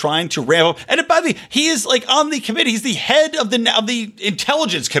television and trying to ramp up? And by the way, he is on the committee. He's the head of the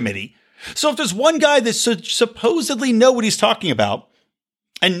Intelligence Committee. So if there's one guy that supposedly know what he's talking about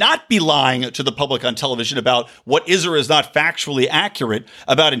and not be lying to the public on television about what is or is not factually accurate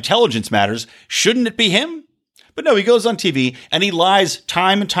about intelligence matters, shouldn't it be him? But no, he goes on TV and he lies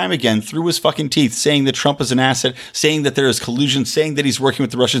time and time again through his fucking teeth, saying that Trump is an asset, saying that there is collusion, saying that he's working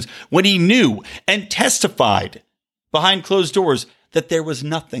with the Russians, when he knew and testified behind closed doors that there was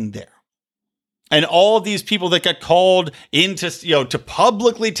nothing there. And all of these people that got called in to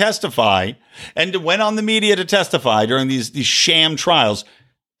publicly testify and went on the media to testify during these sham trials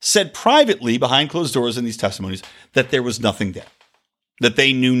said privately behind closed doors in these testimonies that there was nothing there, that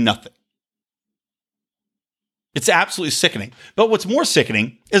they knew nothing. It's absolutely sickening. But what's more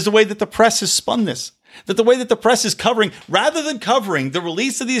sickening is the way that the press has spun this, that the way that the press is covering, rather than covering the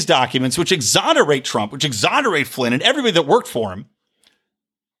release of these documents, which exonerate Trump, which exonerate Flynn and everybody that worked for him,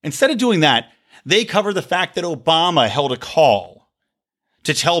 instead of doing that, they cover the fact that Obama held a call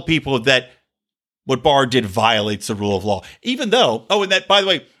to tell people that what Barr did violates the rule of law. Even though, and that, by the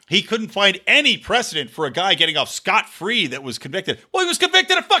way, he couldn't find any precedent for a guy getting off scot-free that was convicted. Well, he was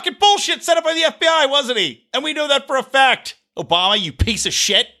convicted of fucking bullshit set up by the FBI, wasn't he? And we know that for a fact. Obama, you piece of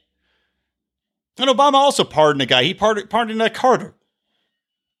shit. And Obama also pardoned a guy. He pardoned Carter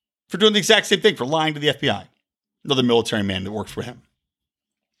for doing the exact same thing, for lying to the FBI. Another military man that worked for him.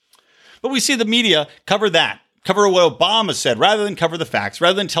 But we see the media cover what Obama said, rather than cover the facts,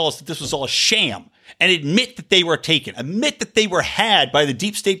 rather than tell us that this was all a sham and admit that they were taken, admit that they were had by the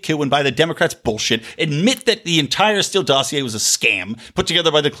deep state coup and by the Democrats' bullshit, admit that the entire Steele dossier was a scam put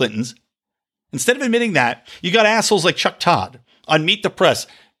together by the Clintons. Instead of admitting that, you got assholes like Chuck Todd on Meet the Press,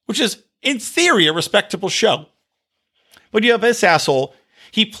 which is, in theory, a respectable show. But you have this asshole,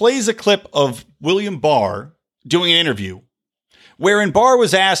 he plays a clip of William Barr doing an interview wherein Barr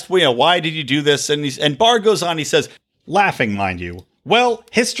was asked, why did you do this? And Barr goes on, he says, laughing, mind you, well,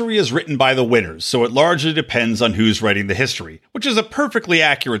 history is written by the winners, so it largely depends on who's writing the history, which is a perfectly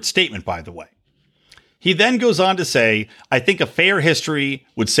accurate statement, by the way. He then goes on to say, I think a fair history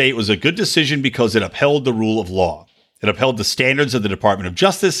would say it was a good decision because it upheld the rule of law. It upheld the standards of the Department of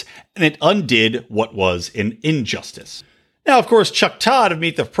Justice, and it undid what was an injustice. Now, of course, Chuck Todd of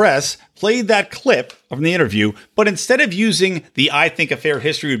Meet the Press played that clip from the interview, but instead of using the I think a fair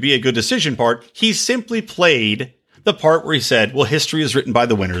history would be a good decision part, he simply played the part where he said, well, history is written by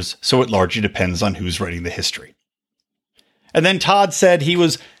the winners, so it largely depends on who's writing the history. And then Todd said he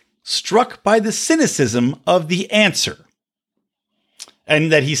was struck by the cynicism of the answer,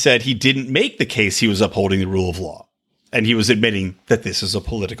 and that he said he didn't make the case he was upholding the rule of law, and he was admitting that this is a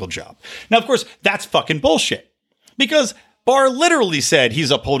political job. Now, of course, that's fucking bullshit, because Barr literally said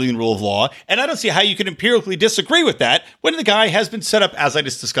he's upholding the rule of law, and I don't see how you can empirically disagree with that when the guy has been set up, as I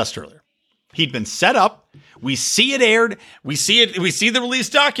just discussed earlier. He'd been set up. We see it aired. We see the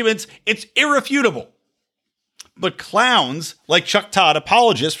released documents. It's irrefutable. But clowns like Chuck Todd,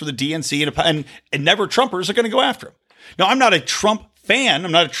 apologists for the DNC and never Trumpers, are going to go after him. Now, I'm not a Trump fan.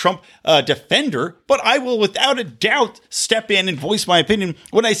 I'm not a Trump defender, but I will without a doubt step in and voice my opinion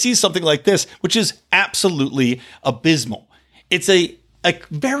when I see something like this, which is absolutely abysmal. It's a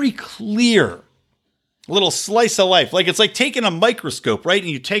very clear little slice of life. Like, it's like taking a microscope, right?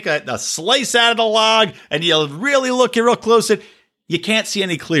 And you take a slice out of the log and you really look real close at, you can't see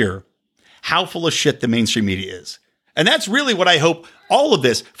any clearer how full of shit the mainstream media is. And that's really what I hope all of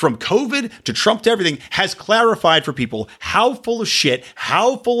this, from COVID to Trump to everything, has clarified for people how full of shit,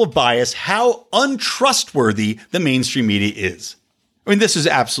 how full of bias, how untrustworthy the mainstream media is. I mean, this is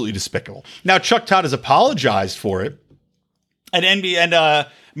absolutely despicable. Now, Chuck Todd has apologized for it. And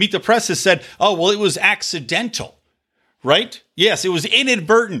Meet the Press has said, oh, well, it was accidental, right? Yes, it was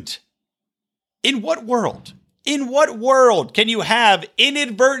inadvertent. In what world? In what world can you have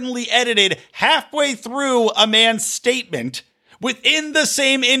inadvertently edited halfway through a man's statement within the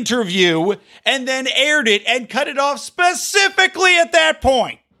same interview and then aired it and cut it off specifically at that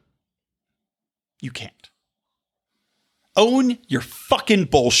point? You can't. Own your fucking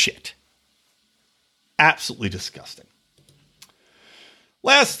bullshit. Absolutely disgusting.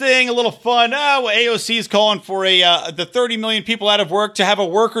 Last thing, a little fun. AOC is calling for the 30 million people out of work to have a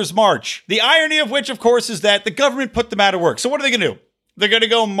workers' march. The irony of which, of course, is that the government put them out of work. So what are they going to do? They're going to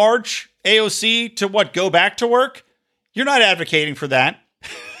go march AOC to what? Go back to work? You're not advocating for that.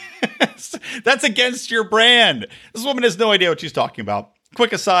 That's against your brand. This woman has no idea what she's talking about.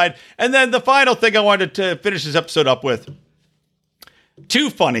 Quick aside. And then the final thing I wanted to finish this episode up with.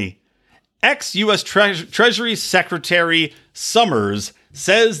 Too funny. Ex-U.S. Treasury Secretary Summers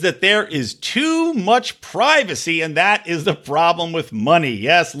says that there is too much privacy, and that is the problem with money.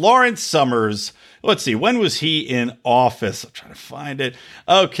 Yes, Lawrence Summers. Let's see, when was he in office? I'm trying to find it.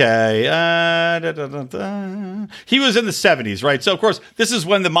 Okay. He was in the 70s, right? So, of course, this is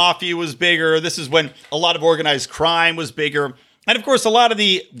when the mafia was bigger. This is when a lot of organized crime was bigger. And, of course, a lot of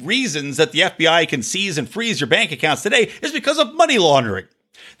the reasons that the FBI can seize and freeze your bank accounts today is because of money laundering.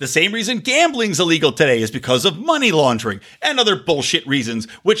 The same reason gambling's illegal today is because of money laundering and other bullshit reasons,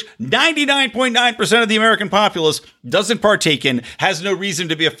 which 99.9% of the American populace doesn't partake in, has no reason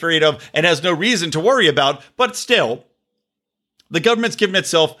to be afraid of, and has no reason to worry about. But still, the government's given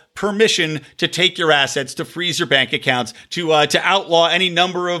itself permission to take your assets, to freeze your bank accounts, to outlaw any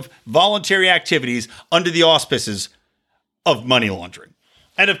number of voluntary activities under the auspices of money laundering.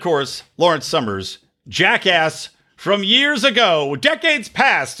 And of course, Lawrence Summers, jackass from years ago, decades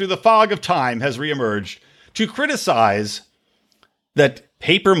past through the fog of time, has reemerged to criticize that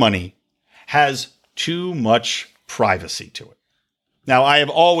paper money has too much privacy to it. Now, I have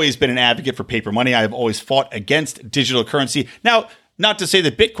always been an advocate for paper money. I have always fought against digital currency. Now, not to say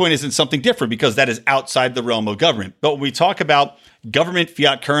that Bitcoin isn't something different, because that is outside the realm of government. But when we talk about government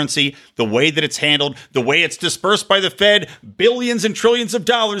fiat currency, the way that it's handled, the way it's dispersed by the Fed, billions and trillions of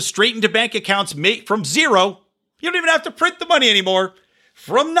dollars straight into bank accounts made from zero. You don't even have to print the money anymore.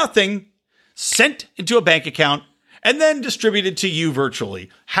 From nothing, sent into a bank account, and then distributed to you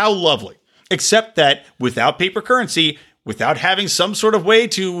virtually. How lovely. Except that without paper currency, without having some sort of way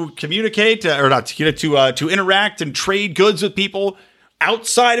to communicate, to interact and trade goods with people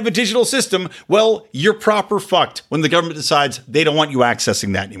outside of a digital system, well, you're proper fucked when the government decides they don't want you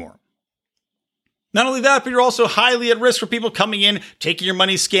accessing that anymore. Not only that, but you're also highly at risk for people coming in, taking your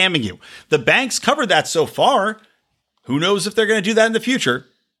money, scamming you. The banks covered that so far. Who knows if they're going to do that in the future?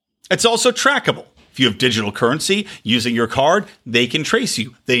 It's also trackable. If you have digital currency using your card, they can trace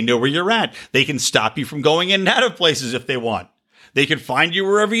you. They know where you're at. They can stop you from going in and out of places if they want. They can find you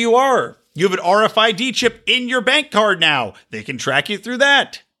wherever you are. You have an RFID chip in your bank card now. They can track you through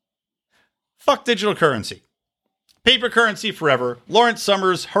that. Fuck digital currency. Paper currency forever. Lawrence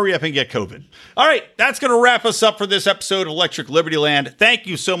Summers, hurry up and get COVID. All right, that's going to wrap us up for this episode of Electric Liberty Land. Thank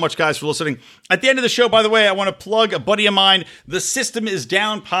you so much, guys, for listening. At the end of the show, by the way, I want to plug a buddy of mine, the System is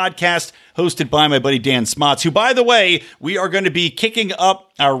Down podcast, hosted by my buddy Dan Smots, who, by the way, we are going to be kicking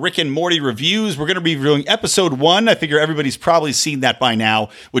up our Rick and Morty reviews. We're going to be reviewing episode 1. I figure everybody's probably seen that by now,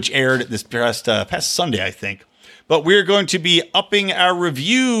 which aired this past Sunday, I think. But we're going to be upping our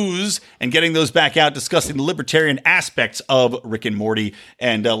reviews and getting those back out, discussing the libertarian aspects of Rick and Morty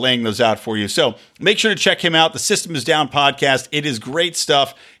and laying those out for you. So make sure to check him out, the System is Down podcast. It is great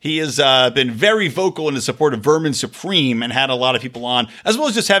stuff. He has been very vocal in his support of Vermin Supreme and had a lot of people on, as well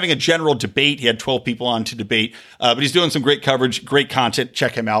as just having a general debate. He had 12 people on to debate, but he's doing some great coverage, great content.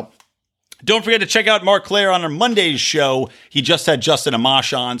 Check him out. Don't forget to check out Mark Claire on our Monday's show. He just had Justin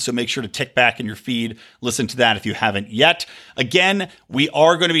Amash on, so make sure to tick back in your feed. Listen to that if you haven't yet. Again, we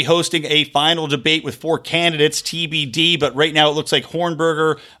are going to be hosting a final debate with 4 candidates, TBD, but right now it looks like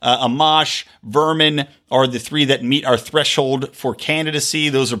Hornberger, Amash, Vermin are the 3 that meet our threshold for candidacy.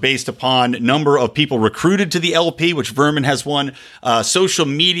 Those are based upon number of people recruited to the LP, which Vermin has won, social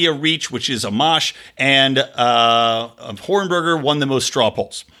media reach, which is Amash, and Hornberger won the most straw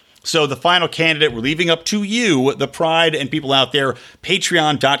polls. So the final candidate, we're leaving up to you, the pride and people out there,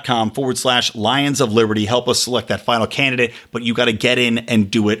 patreon.com/Lions of Liberty. Help us select that final candidate, but you got to get in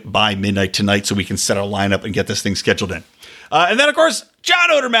and do it by midnight tonight so we can set our lineup and get this thing scheduled in. And then, of course, John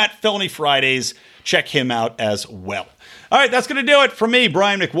Odermatt, Felony Fridays. Check him out as well. All right, that's going to do it from me,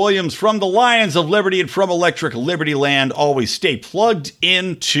 Brian McWilliams, from the Lions of Liberty and from Electric Liberty Land. Always stay plugged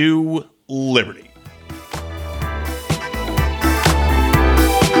into Liberty.